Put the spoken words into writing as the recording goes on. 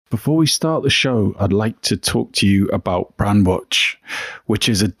Before we start the show, I'd like to talk to you about Brandwatch, which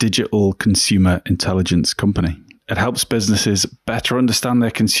is a digital consumer intelligence company. It helps businesses better understand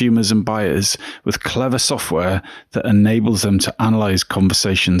their consumers and buyers with clever software that enables them to analyze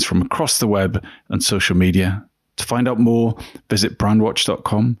conversations from across the web and social media. To find out more, visit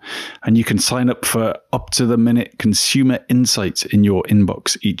brandwatch.com, and you can sign up for up-to-the-minute consumer insights in your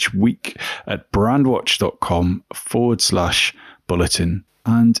inbox each week at brandwatch.com/bulletin.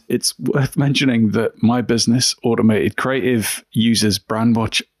 And it's worth mentioning that my business, Automated Creative, uses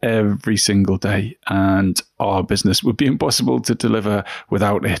Brandwatch every single day, and our business would be impossible to deliver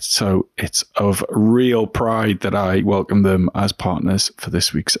without it. So it's of real pride that I welcome them as partners for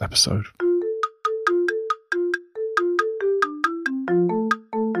this week's episode.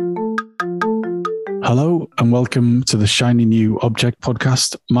 Hello and welcome to the Shiny New Object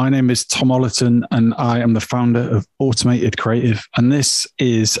podcast. My name is Tom Ollerton and I am the founder of Automated Creative. And this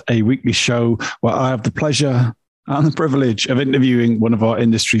is a weekly show where I have the pleasure and the privilege of interviewing one of our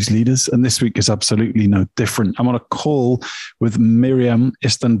industry's leaders. And this week is absolutely no different. I'm on a call with Myriam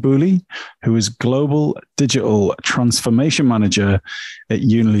Estanboulie, who is Global Digital Transformation Manager at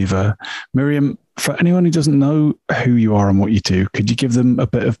Unilever. Myriam, for anyone who doesn't know who you are and what you do, could you give them a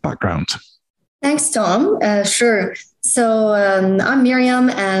bit of background? Thanks, Tom. Sure. So I'm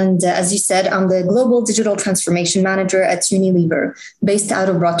Myriam, and as you said, I'm the Global Digital Transformation Manager at Unilever, based out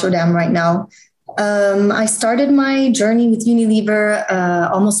of Rotterdam right now. I started my journey with Unilever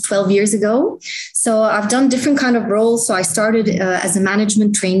almost 12 years ago. So I've done different kind of roles. So I started as a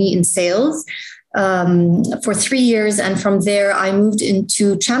management trainee in sales for 3 years. And from there, I moved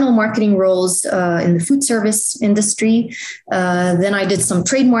into channel marketing roles in the food service industry. Then I did some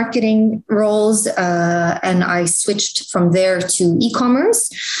trade marketing roles, and I switched from there to e-commerce,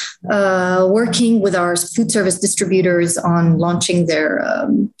 working with our food service distributors on launching their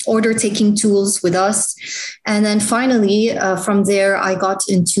order taking tools with us. And then finally, from there, I got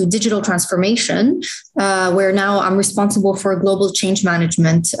into digital transformation, where now I'm responsible for global change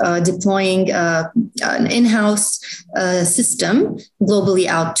management, deploying an in-house system globally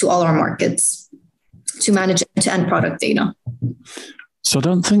out to all our markets to manage end-to-end product data. So I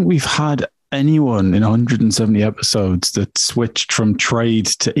don't think we've had anyone in 170 episodes that switched from trade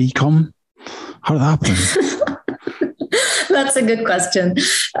to e-com. How did that happen? That's a good question.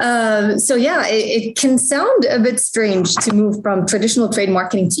 It can sound a bit strange to move from traditional trade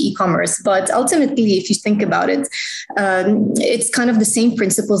marketing to e-commerce, but ultimately, if you think about it, it's kind of the same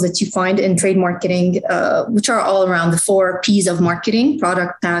principles that you find in trade marketing, which are all around the 4 P's of marketing: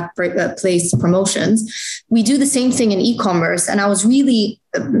 product, pack, place, promotions. We do the same thing in e-commerce, and I was really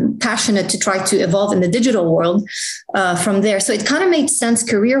passionate to try to evolve in the digital world from there. So it kind of made sense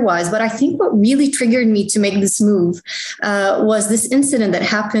career-wise. But I think what really triggered me to make this move was this incident that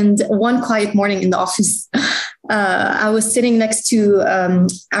happened one quiet morning in the office. I was sitting next to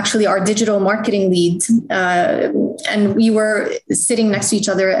actually our digital marketing lead, and we were sitting next to each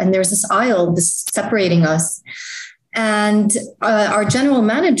other, and there's this aisle separating us. And our general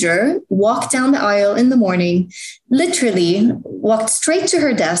manager walked down the aisle in the morning, literally walked straight to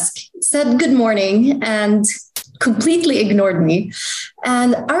her desk, said good morning, and completely ignored me.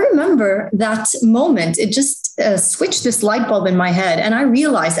 And I remember that moment, it just switched this light bulb in my head. And I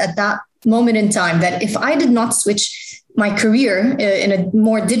realized at that moment in time that if I did not switch my career in a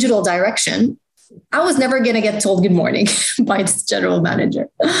more digital direction, I was never going to get told good morning by this general manager.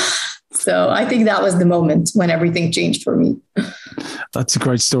 So I think that was the moment when everything changed for me. That's a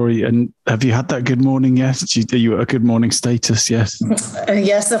great story. And have you had that good morning yet? Are you at a good morning status yet?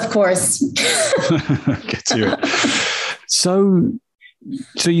 Yes, of course. Get to it. So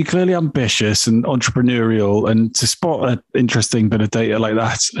you're clearly ambitious and entrepreneurial, and to spot an interesting bit of data like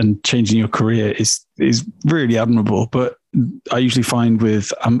that and changing your career is really admirable. But I usually find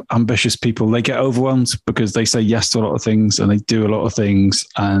with ambitious people, they get overwhelmed because they say yes to a lot of things and they do a lot of things.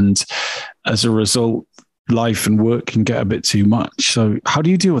 And as a result, life and work can get a bit too much. So how do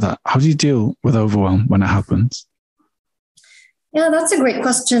you deal with that? How do you deal with overwhelm when it happens? Yeah, that's a great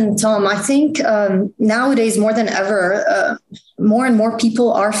question, Tom. I think nowadays, more than ever, more and more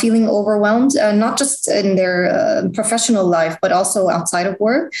people are feeling overwhelmed, not just in their professional life, but also outside of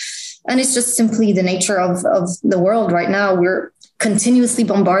work. And it's just simply the nature of the world right now. We're continuously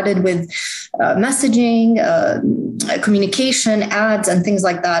bombarded with messaging, communication, ads, and things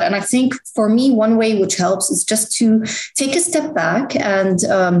like that. And I think for me, one way which helps is just to take a step back. And,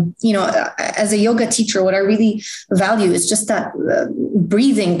 as a yoga teacher, what I really value is just that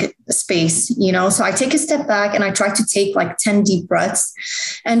breathing space, so I take a step back and I try to take like 10 deep breaths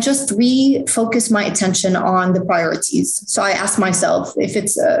and just refocus my attention on the priorities. So I ask myself, if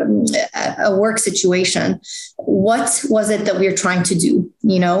it's a work situation, what was it that we're trying to do,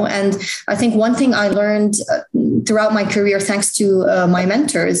 and I think one thing I learned throughout my career, thanks to my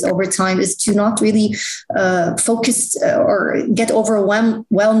mentors over time, is to not really focus or get overwhelmed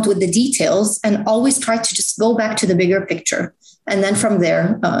with the details, and always try to just go back to the bigger picture. And then from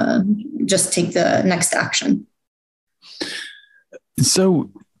there, just take the next action.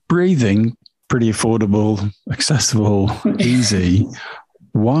 So breathing, pretty affordable, accessible, easy.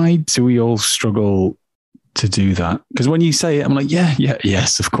 Why do we all struggle to do that? Because when you say it, I'm like,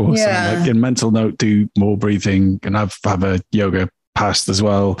 yes, of course. Yeah. I'm like, in mental note, do more breathing, and have a yoga past as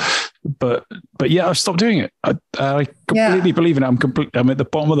well. But yeah, I've stopped doing it. I completely believe in it. I'm at the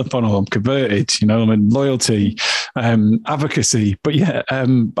bottom of the funnel. I'm converted, I'm in loyalty, advocacy. But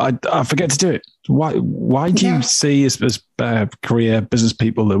I forget to do it. Why do you see as career business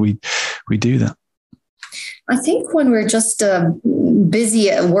people that we do that? I think when we're just busy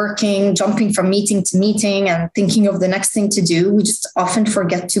at working, jumping from meeting to meeting and thinking of the next thing to do, we just often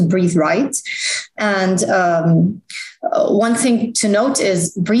forget to breathe right. And one thing to note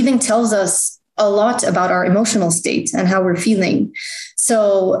is breathing tells us a lot about our emotional state and how we're feeling.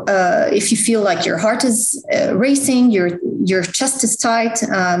 So if you feel like your heart is racing, your chest is tight,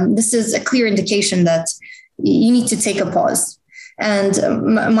 this is a clear indication that you need to take a pause. And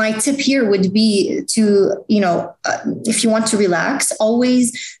my tip here would be to, if you want to relax,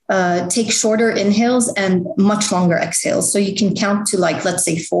 always take shorter inhales and much longer exhales. So you can count to let's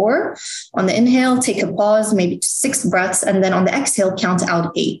say 4 on the inhale, take a pause, maybe 6 breaths, and then on the exhale, count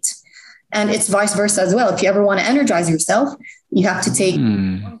out 8. And it's vice versa as well. If you ever want to energize yourself, you have to take,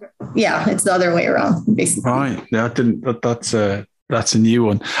 it's the other way around, basically. Right. Yeah, that's a new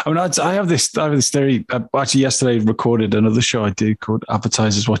one. I mean, I have this theory. Actually, yesterday I recorded another show I did called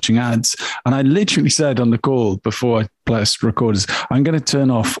Advertisers Watching Ads. And I literally said on the call before I pressed recorders, I'm going to turn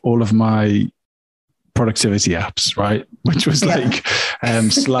off all of my productivity apps, right? Which was like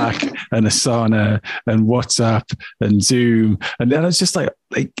Slack and Asana and WhatsApp and Zoom. And then it's just like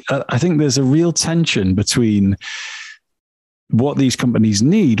I think there's a real tension between what these companies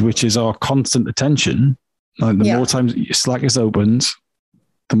need, which is our constant attention. Like the more times Slack is opened,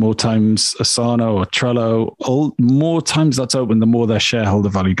 the more times Asana or Trello, more times that's open, the more their shareholder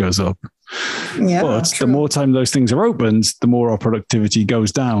value goes up. Yeah, but true. The more time those things are opened, the more our productivity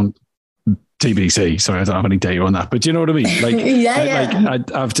goes down. TBC. Sorry, I don't have any data on that, but do you know what I mean? Like,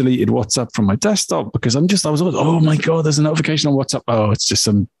 I've deleted WhatsApp from my desktop because I was always, oh my God, there's a notification on WhatsApp. Oh, it's just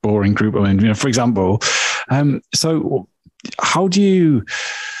some boring group. I mean, for example. So how do you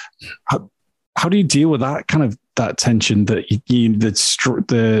deal with that kind of that tension that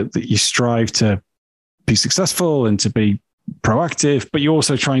you strive to be successful and to be proactive, but you're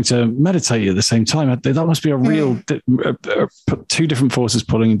also trying to meditate at the same time? That must be a real two different forces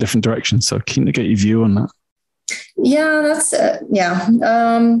pulling in different directions. So keen to get your view on that. Yeah, that's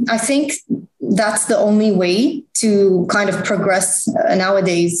I think that's the only way to kind of progress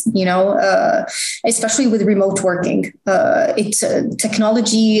nowadays, especially with remote working. It's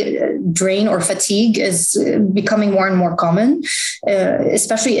technology drain or fatigue is becoming more and more common,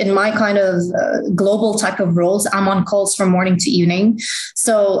 especially in my kind of global type of roles. I'm on calls from morning to evening.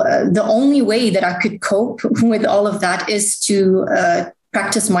 So the only way that I could cope with all of that is to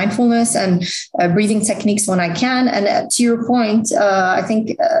practice mindfulness and breathing techniques when I can. And to your point, I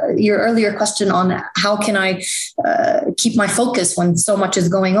think your earlier question on how can I keep my focus when so much is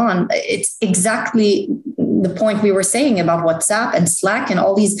going on, it's exactly the point we were saying about WhatsApp and Slack and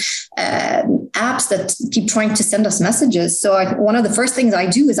all these apps that keep trying to send us messages. So one of the first things I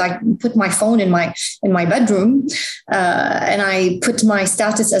do is I put my phone in my bedroom and I put my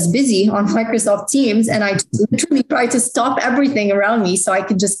status as busy on Microsoft Teams, and I literally try to stop everything around me so I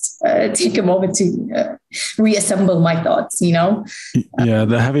can just take a moment to reassemble my thoughts, Yeah,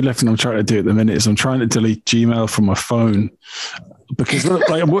 the heavy lifting I'm trying to do at the minute is I'm trying to delete Gmail from my phone because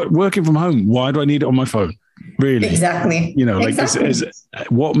I'm working from home. Why do I need it on my phone? Really? Exactly. Exactly. Is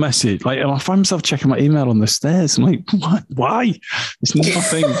what message? Like, I find myself checking my email on the stairs. I'm like, what? Why? It's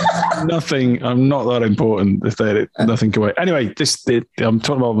nothing. I'm not that important. Nothing away. Anyway, I'm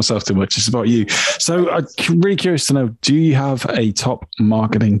talking about myself too much. It's about you. So I'm really curious to know, do you have a top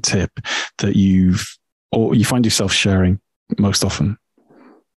marketing tip that you find yourself sharing most often?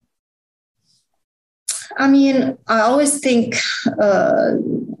 I mean, I always think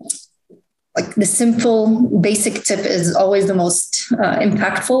like the simple basic tip is always the most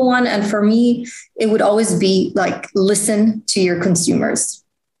impactful one. And for me, it would always be like, listen to your consumers.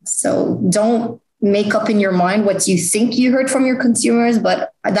 So don't make up in your mind what you think you heard from your consumers,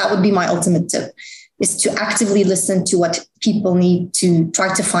 but that would be my ultimate tip, is to actively listen to what people need, to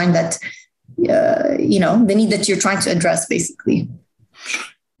try to find that, the need that you're trying to address, basically.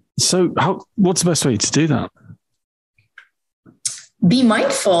 So what's the best way to do that? Be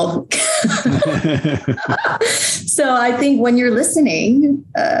mindful. So I think when you're listening,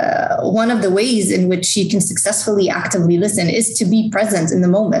 one of the ways in which you can successfully actively listen is to be present in the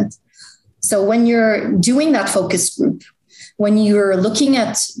moment. So when you're doing that focus group, when you're looking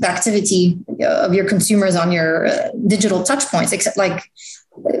at the activity of your consumers on your digital touch points, except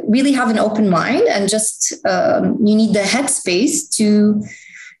really have an open mind, and just you need the headspace to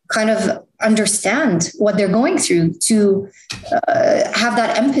kind of understand what they're going through, to have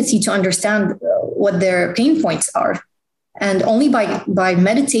that empathy to understand what their pain points are. And only by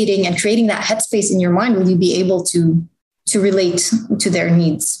meditating and creating that headspace in your mind will you be able to relate to their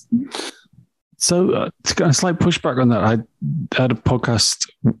needs. So to get a slight pushback on that, I had a podcast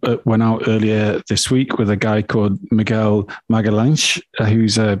went out earlier this week with a guy called Miguel Magalanch,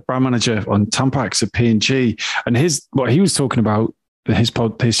 who's a brand manager on Tampax at P&G. And what he was talking about, his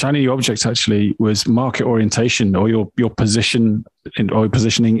Shiny New Objecti actually was market orientation, or your position or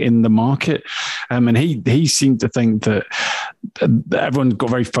positioning in the market. And he seemed to think that everyone got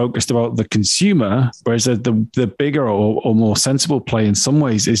very focused about the consumer, whereas the bigger or more sensible play in some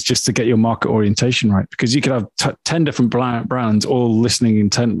ways is just to get your market orientation right, because you could have 10 different brands all listening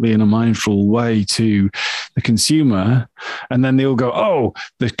intently in a mindful way to the consumer, and then they all go, oh,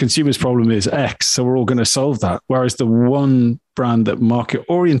 the consumer's problem is X, so we're all going to solve that. Whereas the one brand that market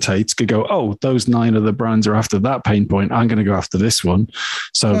orientates could go, oh, those 9 other brands are after that pain point, I'm going to go after this one.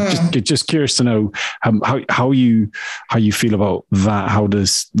 So just curious to know how you feel about that. How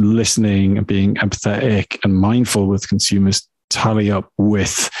does listening and being empathetic and mindful with consumers tally up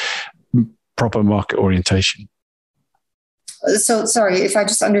with proper market orientation? So sorry, if I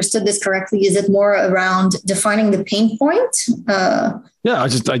just understood this correctly, is it more around defining the pain point? Yeah,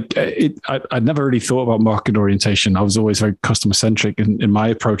 I'd never really thought about market orientation. I was always very customer centric in my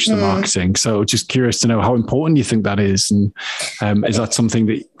approach to marketing. So just curious to know how important you think that is. And is that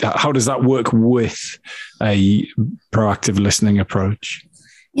something how does that work with a proactive listening approach?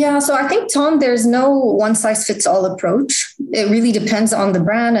 Yeah, so I think, Tom, there's no one size fits all approach. It really depends on the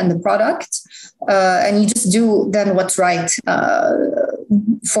brand and the product. And you just do then what's right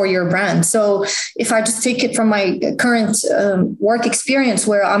for your brand. So if I just take it from my current work experience,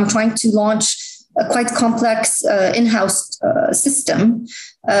 where I'm trying to launch a quite complex in-house system,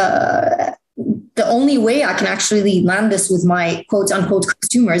 the only way I can actually land this with my quote unquote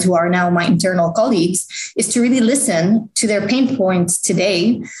consumers, who are now my internal colleagues, is to really listen to their pain points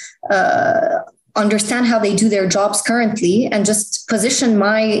today, understand how they do their jobs currently, and just position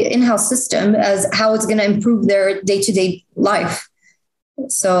my in-house system as how it's going to improve their day-to-day life.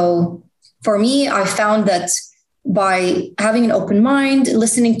 So for me, I found that by having an open mind,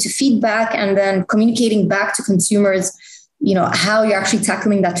 listening to feedback, and then communicating back to consumers, how you're actually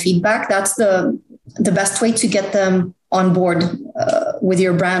tackling that feedback, that's the best way to get them on board with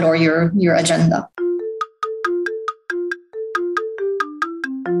your brand or your agenda.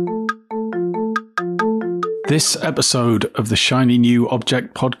 This episode of the Shiny New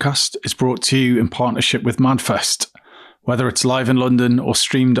Object podcast is brought to you in partnership with MadFest. Whether it's live in London or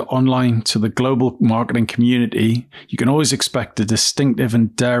streamed online to the global marketing community, you can always expect a distinctive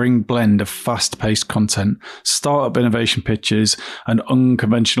and daring blend of fast-paced content, startup innovation pitches, and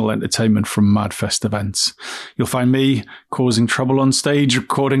unconventional entertainment from MadFest events. You'll find me causing trouble on stage,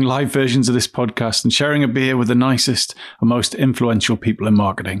 recording live versions of this podcast, and sharing a beer with the nicest and most influential people in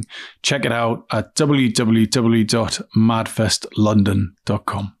marketing. Check it out at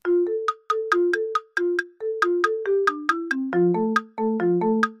www.madfestlondon.com.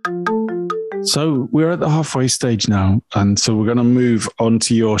 So we're at the halfway stage now, and so we're going to move on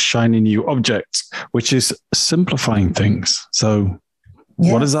to your shiny new object, which is simplifying things. So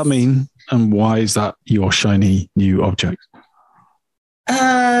What does that mean, and why is that your shiny new object?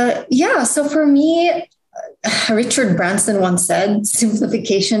 So for me, Richard Branson once said,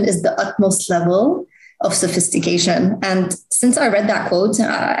 simplification is the utmost level of sophistication. And since I read that quote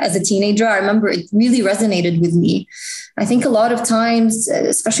as a teenager, I remember it really resonated with me. I think a lot of times,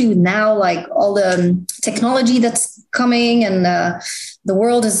 especially now, like all the technology that's coming and the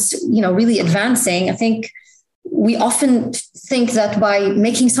world is, really advancing. I think we often think that by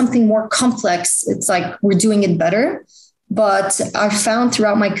making something more complex, it's like we're doing it better. But I've found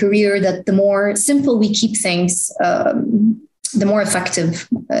throughout my career that the more simple we keep things, the more effective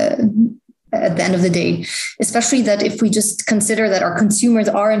at the end of the day, especially that if we just consider that our consumers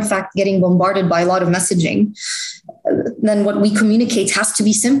are in fact getting bombarded by a lot of messaging, then what we communicate has to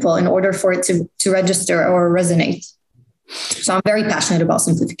be simple in order for it to register or resonate. So I'm very passionate about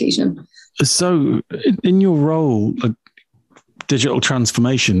simplification. So in your role, digital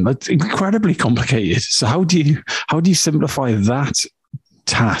transformation, that's incredibly complicated. So how do you simplify that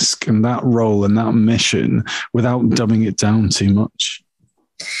task and that role and that mission without dumbing it down too much?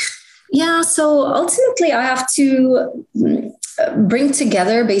 Yeah, so ultimately I have to bring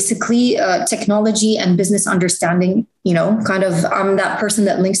together basically technology and business understanding, kind of I'm that person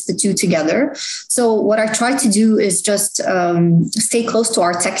that links the two together. So what I try to do is just stay close to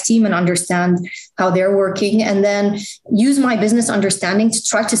our tech team and understand how they're working, and then use my business understanding to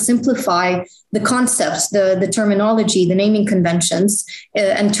try to simplify the concepts, the terminology, the naming conventions,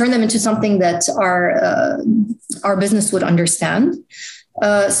 and turn them into something that our business would understand.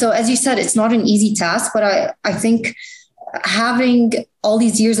 So as you said, it's not an easy task, but I think having all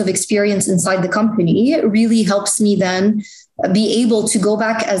these years of experience inside the company really helps me then be able to go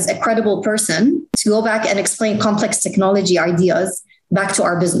back as a credible person, to go back and explain complex technology ideas back to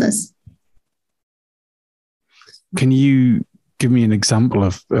our business. Can you give me an example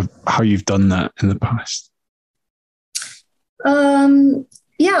of how you've done that in the past?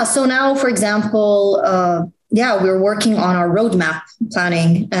 Yeah. So now, for example, we're working on our roadmap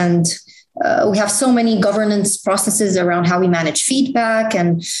planning, and we have so many governance processes around how we manage feedback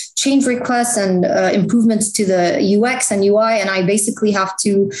and change requests and improvements to the UX and UI. And I basically have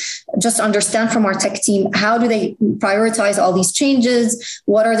to just understand from our tech team, how do they prioritize all these changes?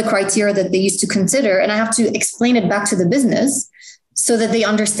 What are the criteria that they used to consider? And I have to explain it back to the business so that they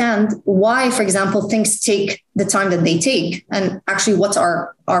understand why, for example, things take the time that they take, and actually what's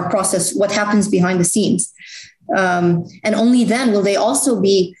our process, what happens behind the scenes. And only then will they also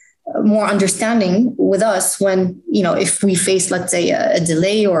be more understanding with us when, if we face, let's say, a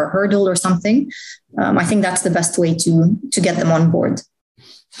delay or a hurdle or something. I think that's the best way to get them on board.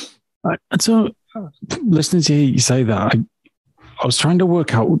 And so listening to you say that, I was trying to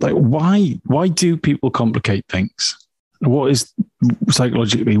work out, why do people complicate things? What is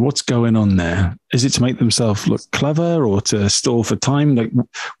psychologically, what's going on there? Is it to make themselves look clever or to stall for time?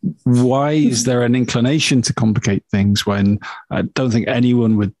 Why is there an inclination to complicate things when I don't think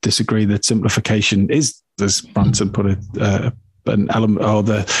anyone would disagree that simplification is, as Branson put it, an element or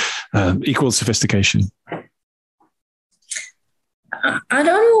the equals sophistication? I don't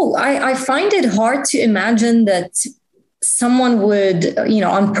know. I find it hard to imagine that someone would,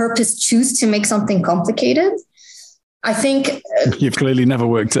 on purpose choose to make something complicated. I think you've clearly never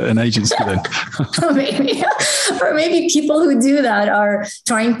worked at an agency then. or maybe people who do that are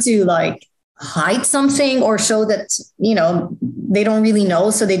trying to hide something or show that, they don't really know.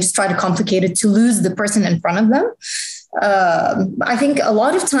 So they just try to complicate it to lose the person in front of them. I think a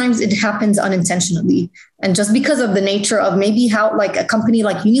lot of times it happens unintentionally. And just because of the nature of maybe how a company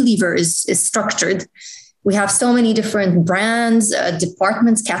like Unilever is structured. We have so many different brands,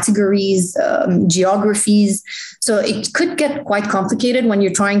 departments, categories, geographies. So it could get quite complicated when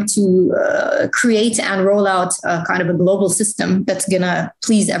you're trying to create and roll out kind of a global system that's going to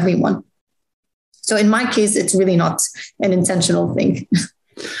please everyone. So in my case, it's really not an intentional thing.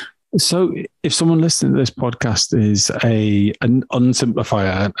 So if someone listening to this podcast is an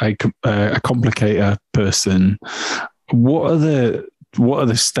unsimplifier, a complicator person, what are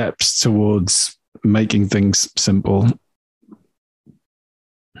the steps towards making things simple?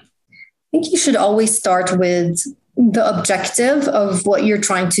 I think you should always start with the objective of what you're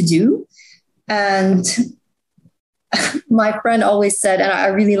trying to do. And my friend always said, and I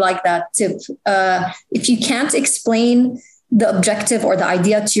really like that tip, if you can't explain the objective or the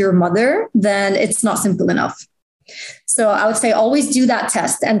idea to your mother, then it's not simple enough. So I would say always do that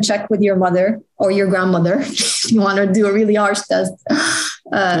test and check with your mother or your grandmother if you want to do a really harsh test.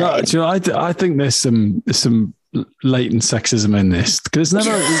 I think there's some latent sexism in this, because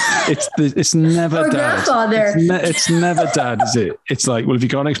it's never dad. It's never dad, is it? It's like, well, if you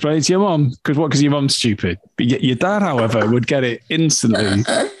can't explain it to your mom, because your mom's stupid. But your dad, however, would get it instantly.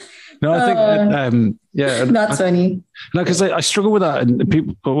 No, I think that's funny. No, because I struggle with that. And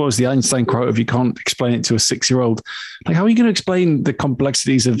people, what was the Einstein quote? If you can't explain it to a 6-year-old, how are you going to explain the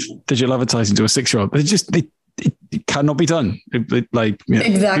complexities of digital advertising to a 6-year-old? It cannot be done.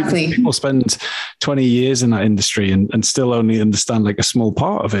 Exactly. People spend 20 years in that industry and still only understand a small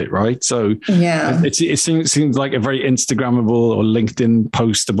part of it, right? So yeah, it seems like a very Instagrammable or LinkedIn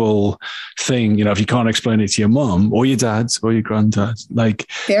postable thing. If you can't explain it to your mom or your dad or your granddad,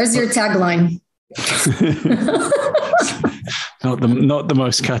 there's your tagline. not the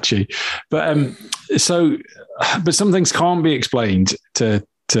most catchy. But but some things can't be explained to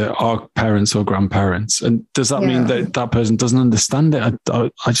our parents or grandparents. And does that mean that that person doesn't understand it? I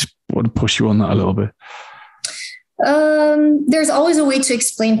just want to push you on that a little bit. There's always a way to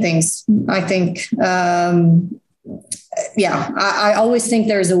explain things, I think. I always think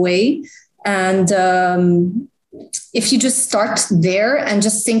there's a way. And if you just start there and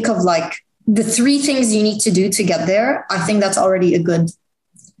just think of like the 3 things you need to do to get there, I think that's already a good,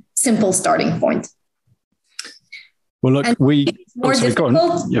 simple starting point. Well, look, more difficult.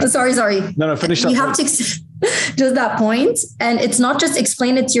 Yeah. Sorry. No, finish that. You have to just that point. And it's not just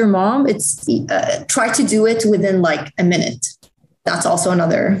explain it to your mom. It's try to do it within like a minute. That's also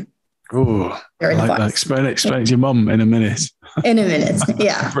another. Oh, I like that. Explain it to your mom in a minute. In a minute,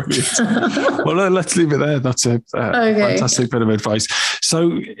 yeah. Brilliant. Well, let's leave it there. That's a fantastic bit of advice.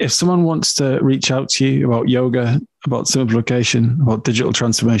 So if someone wants to reach out to you about yoga, about simplification, about digital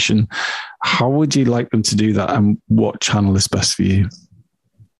transformation, how would you like them to do that? And what channel is best for you?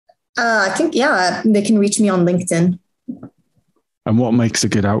 I think, they can reach me on LinkedIn. And what makes a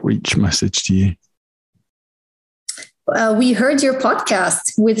good outreach message to you? We heard your podcast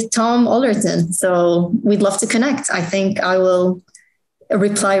with Tom Ollerton, so we'd love to connect. I think I will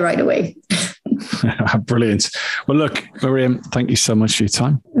reply right away. Brilliant. Well, look, Myriam, thank you so much for your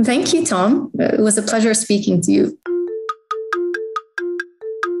time. Thank you, Tom. It was a pleasure speaking to you.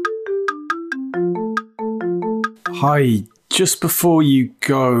 Hi, just before you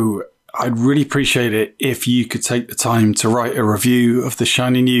go, I'd really appreciate it if you could take the time to write a review of the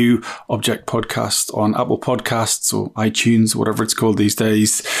Shiny New Object podcast on Apple Podcasts or iTunes, whatever it's called these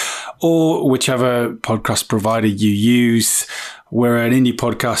days, or whichever podcast provider you use. We're an indie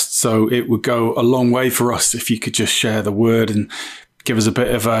podcast, so it would go a long way for us if you could just share the word and give us a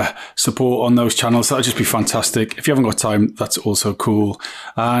bit of a support on those channels. That'd just be fantastic. If you haven't got time, that's also cool.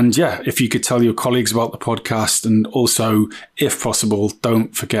 And if you could tell your colleagues about the podcast, and also, if possible,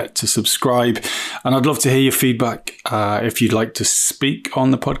 don't forget to subscribe. And I'd love to hear your feedback. If you'd like to speak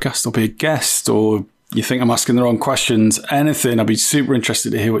on the podcast or be a guest, or you think I'm asking the wrong questions, anything, I'd be super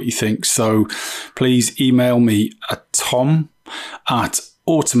interested to hear what you think. So please email me at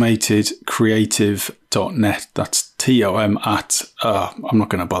tom@automatedcreative.net. That's TOM at, I'm not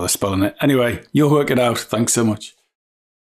going to bother spelling it. Anyway, you'll work it out. Thanks so much.